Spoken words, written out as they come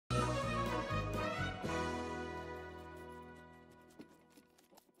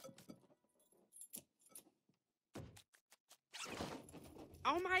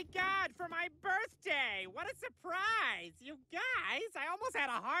Oh my God, for my birthday! What a surprise! You guys, I almost had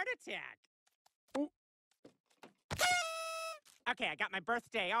a heart attack. Ooh. Okay, I got my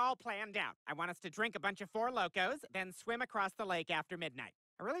birthday all planned out. I want us to drink a bunch of Four Locos, then swim across the lake after midnight.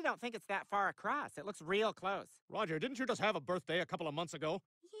 I really don't think it's that far across. It looks real close. Roger, didn't you just have a birthday a couple of months ago?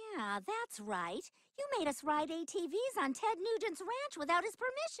 Yeah, that's right. You made us ride ATVs on Ted Nugent's ranch without his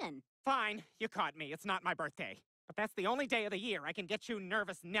permission. Fine, you caught me. It's not my birthday. But that's the only day of the year I can get you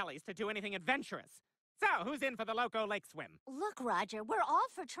nervous Nellies to do anything adventurous. So, who's in for the Loco Lake swim? Look, Roger, we're all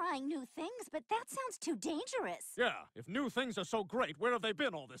for trying new things, but that sounds too dangerous. Yeah, if new things are so great, where have they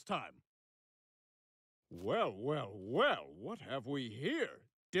been all this time? Well, well, well, what have we here?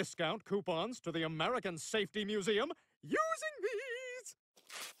 Discount coupons to the American Safety Museum? Using these!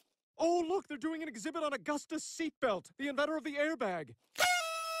 Oh, look, they're doing an exhibit on Augustus Seatbelt, the inventor of the airbag.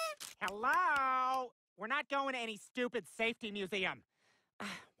 Hello? We're not going to any stupid safety museum.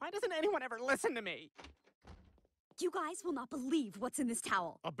 Why doesn't anyone ever listen to me? You guys will not believe what's in this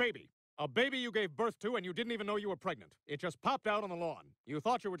towel. A baby. A baby you gave birth to and you didn't even know you were pregnant. It just popped out on the lawn. You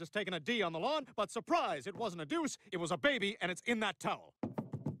thought you were just taking a D on the lawn, but surprise, it wasn't a deuce, it was a baby and it's in that towel.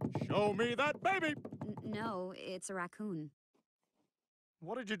 Show me that baby! No, it's a raccoon.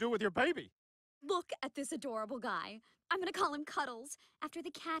 What did you do with your baby? Look at this adorable guy. I'm gonna call him Cuddles, after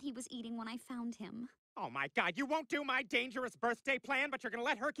the cat he was eating when I found him. Oh my God, you won't do my dangerous birthday plan, but you're gonna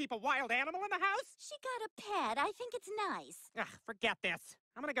let her keep a wild animal in the house? She got a pet. I think it's nice. Ugh, forget this.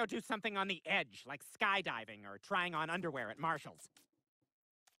 I'm gonna go do something on the edge, like skydiving or trying on underwear at Marshall's.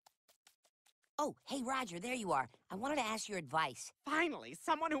 Oh, hey, Roger, there you are. I wanted to ask your advice. Finally,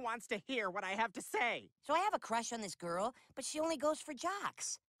 someone who wants to hear what I have to say. So I have a crush on this girl, but she only goes for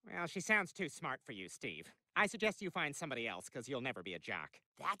jocks. Well, she sounds too smart for you, Steve. I suggest you find somebody else, because you'll never be a jock.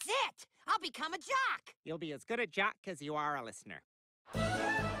 That's it! I'll become a jock! You'll be as good a jock as you are a listener. They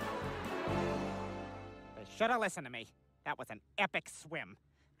should have listened to me. That was an epic swim.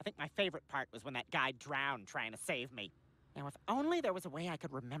 I think my favorite part was when that guy drowned trying to save me. Now, if only there was a way I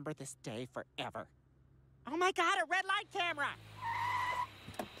could remember this day forever. Oh my God, a red light camera!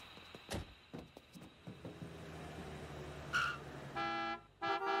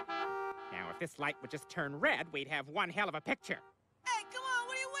 Now, if this light would just turn red, we'd have one hell of a picture. Hey, come on,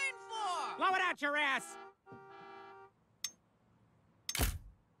 what are you waiting for? Blow it out your ass!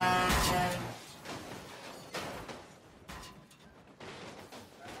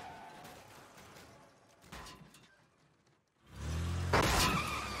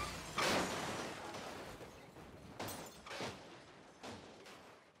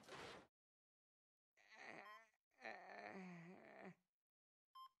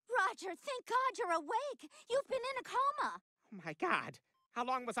 Roger, thank God you're awake. You've been in a coma. Oh my God. How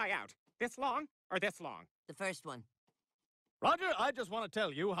long was I out? This long or this long? The first one. Roger, I just want to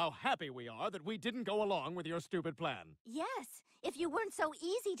tell you how happy we are that we didn't go along with your stupid plan. Yes, if you weren't so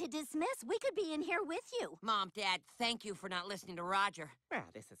easy to dismiss, we could be in here with you. Mom, Dad, thank you for not listening to Roger. Well,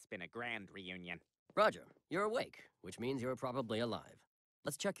 this has been a grand reunion. Roger, you're awake, which means you're probably alive.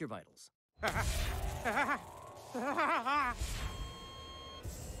 Let's check your vitals.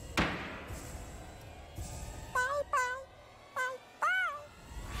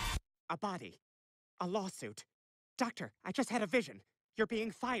 A body. A lawsuit. Doctor, I just had a vision. You're being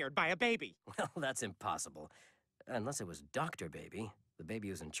fired by a baby. Well, that's impossible. Unless it was Dr. Baby, the baby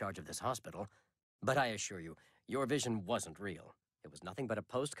who's in charge of this hospital. But I assure you, your vision wasn't real. It was nothing but a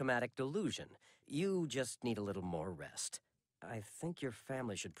post-traumatic delusion. You just need a little more rest. I think your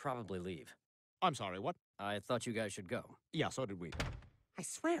family should probably leave. I'm sorry, what? I thought you guys should go. Yeah, so did we. I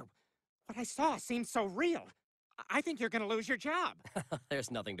swear, what I saw seems so real. I think you're gonna lose your job. There's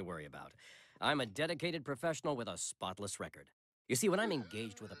nothing to worry about. I'm a dedicated professional with a spotless record. You see, when I'm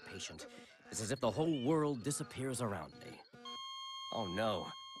engaged with a patient, it's as if the whole world disappears around me. Oh no,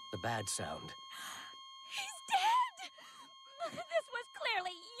 the bad sound. He's dead! This was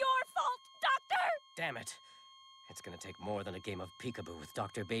clearly your fault, Doctor! Damn it. It's gonna take more than a game of peekaboo with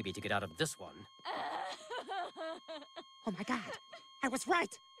Dr. Baby to get out of this one. Oh my God, I was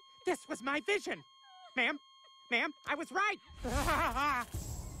right. This was my vision. Ma'am, I was right.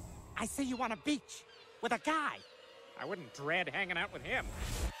 I see you on a beach with a guy. I wouldn't dread hanging out with him.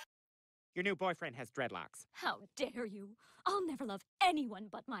 Your new boyfriend has dreadlocks. How dare you? I'll never love anyone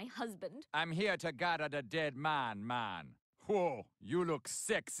but my husband. I'm here to gather the dead man. Whoa, you look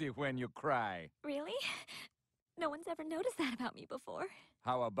sexy when you cry. Really? No one's ever noticed that about me before.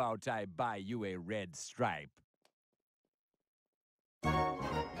 How about I buy you a red stripe?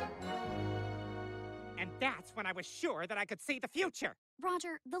 And that's when I was sure that I could see the future.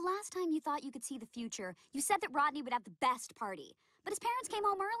 Roger, the last time you thought you could see the future, you said that Rodney would have the best party. but his parents came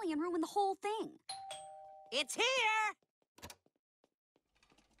home early and ruined the whole thing. It's here!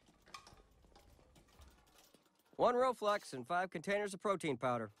 1 Roflex and 5 containers of protein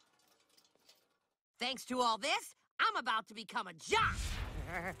powder. Thanks to all this, I'm about to become a jock!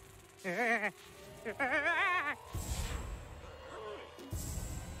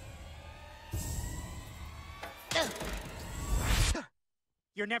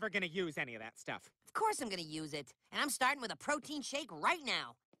 You're never gonna use any of that stuff. Of course I'm gonna use it. And I'm starting with a protein shake right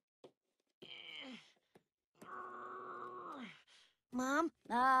now. Mom?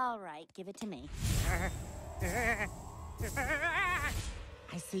 All right, give it to me. I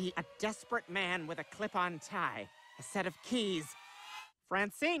see a desperate man with a clip-on tie, a set of keys.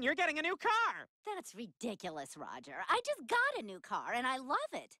 Francine, you're getting a new car! That's ridiculous, Roger. I just got a new car, and I love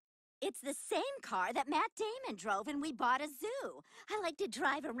it. It's the same car that Matt Damon drove and we bought a zoo. I like to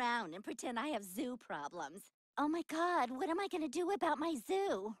drive around and pretend I have zoo problems. Oh my God, what am I gonna do about my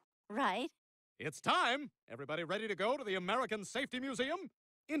zoo? Right? It's time! Everybody ready to go to the American Safety Museum?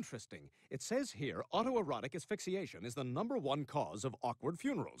 Interesting. It says here autoerotic asphyxiation is the #1 cause of awkward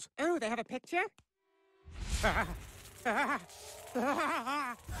funerals. Oh, they have a picture?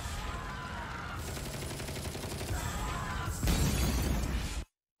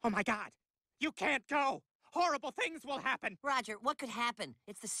 Oh my God! You can't go! Horrible things will happen! Roger, what could happen?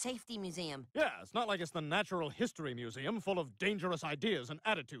 It's the safety museum. Yeah, it's not like it's the Natural History Museum full of dangerous ideas and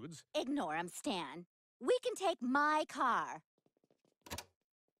attitudes. Ignore him, Stan. We can take my car.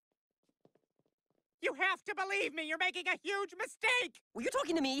 You have to believe me! You're making a huge mistake! Were you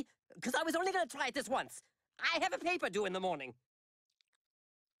talking to me? Because I was only going to try it this once. I have a paper due in the morning.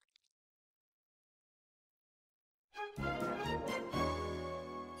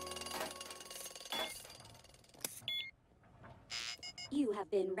 You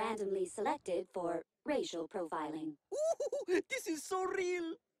have been randomly selected for racial profiling. Ooh, this is so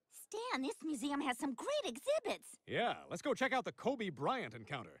real. Stan, this museum has some great exhibits. Yeah, let's go check out the Kobe Bryant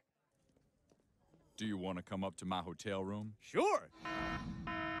encounter. Do you want to come up to my hotel room? Sure!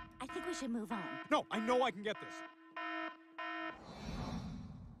 I think we should move on. No, I know I can get this.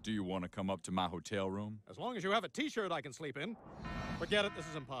 Do you want to come up to my hotel room? As long as you have a t-shirt I can sleep in. Forget it, this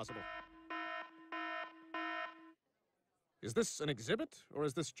is impossible. Is this an exhibit, or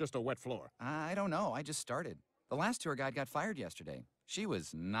is this just a wet floor? I don't know. I just started. The last tour guide got fired yesterday. She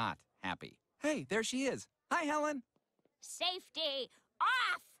was not happy. Hey, there she is. Hi, Helen. Safety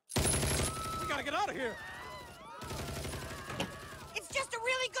off! We gotta get out of here! It's just a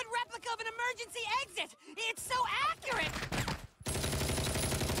really good replica of an emergency exit! It's so accurate!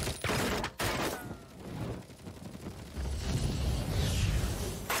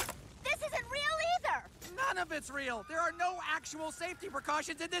 This isn't real either! None of it's real. There are no actual safety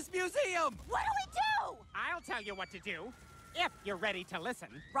precautions in this museum. What do we do? I'll tell you what to do, if you're ready to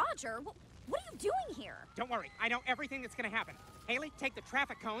listen. Roger, what are you doing here? Don't worry, I know everything that's gonna happen. Haley, take the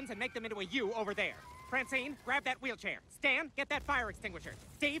traffic cones and make them into a U over there. Francine, grab that wheelchair. Stan, get that fire extinguisher.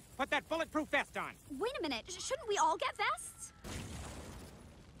 Steve, put that bulletproof vest on. Wait a minute, shouldn't we all get vests?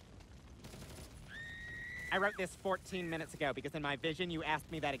 I wrote this 14 minutes ago because in my vision you asked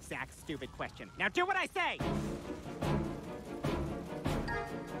me that exact stupid question. Now do what I say!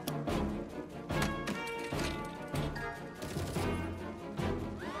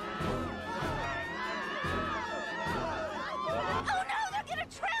 Oh no, they're gonna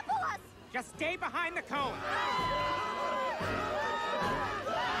trample us! Just stay behind the cone.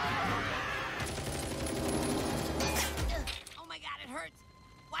 Oh my God, it hurts!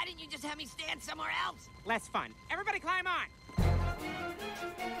 Why didn't you just have me stand somewhere else? Less fun. Everybody climb on!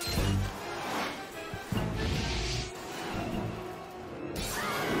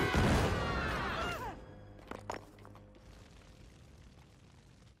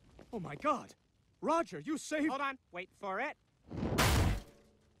 Oh my God! Roger, you saved— Hold on, wait for it.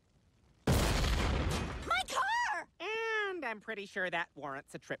 My car! And I'm pretty sure that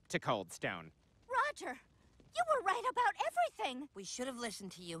warrants a trip to Cold Stone. Roger, you were right about everything. We should have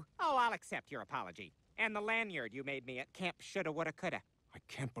listened to you. Oh, I'll accept your apology. And the lanyard you made me at Camp Shoulda Woulda Coulda. I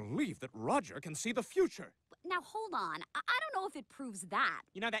can't believe that Roger can see the future. Now, hold on. I don't know if it proves that.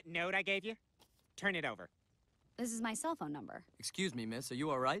 You know that note I gave you? Turn it over. This is my cell phone number. Excuse me, miss. Are you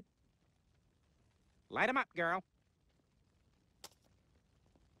all right? Light him up, girl.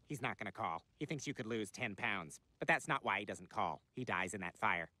 He's not gonna call. He thinks you could lose 10 pounds. But that's not why he doesn't call. He dies in that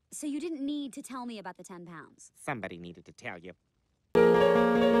fire. So you didn't need to tell me about the 10 pounds. Somebody needed to tell you.